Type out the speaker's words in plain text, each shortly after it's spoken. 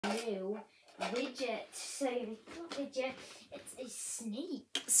new widget. So, not widget, it's a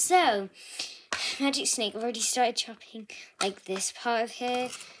snake. So, magic snake, I've already started chopping like this part of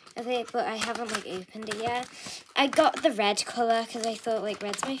it, but I haven't like opened it yet. I got the red colour because I thought like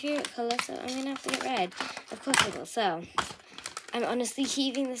red's my favourite colour, so I'm going to have to get red. Of course I will. So, I'm honestly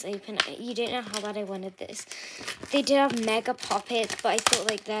keeping this open. You don't know how bad I wanted this. They did have mega poppets, but I thought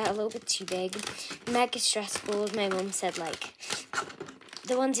like they're a little bit too big. Mega stress balls, my mum said like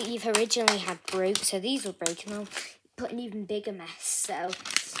the ones that you've originally had broke, so these will break and I'll put an even bigger mess. So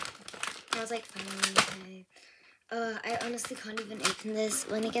I was like, okay. I honestly can't even open this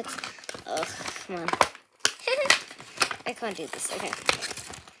when it gets. Oh, come on. I can't do this. Okay.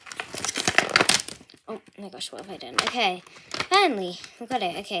 Oh my gosh, what have I done? Okay, finally, we got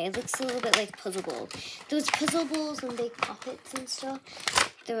it. Okay, it looks a little bit like puzzle ball. Those puzzle balls and big poppets and stuff,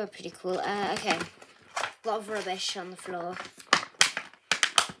 they were pretty cool. Okay, a lot of rubbish on the floor.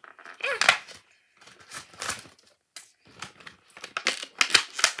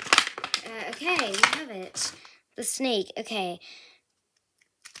 Okay, we have it. The snake. Okay.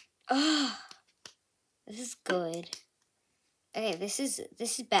 Oh, this is good. Okay, this is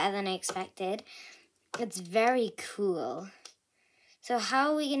better than I expected. It's very cool. So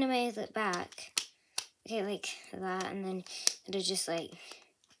how are we gonna move it back? Okay, like that, and then it'll just like,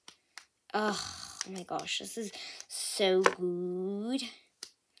 oh my gosh, this is so good.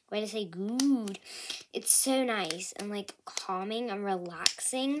 Why did I say good? It's so nice and like calming and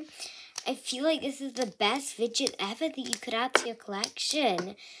relaxing. I feel like this is the best fidget ever that you could add to your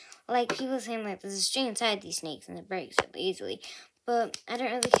collection. Like people are saying like there's a string inside these snakes and it breaks really easily. But I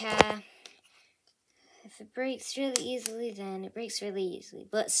don't really care. If it breaks really easily, then it breaks really easily.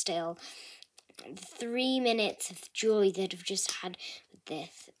 But still, 3 minutes of joy that I've just had with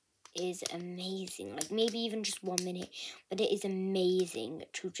this is amazing. Like maybe even just 1 minute, but it is amazing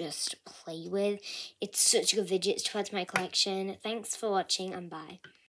to just play with. It's such a good fidget to add to my collection. Thanks for watching and bye.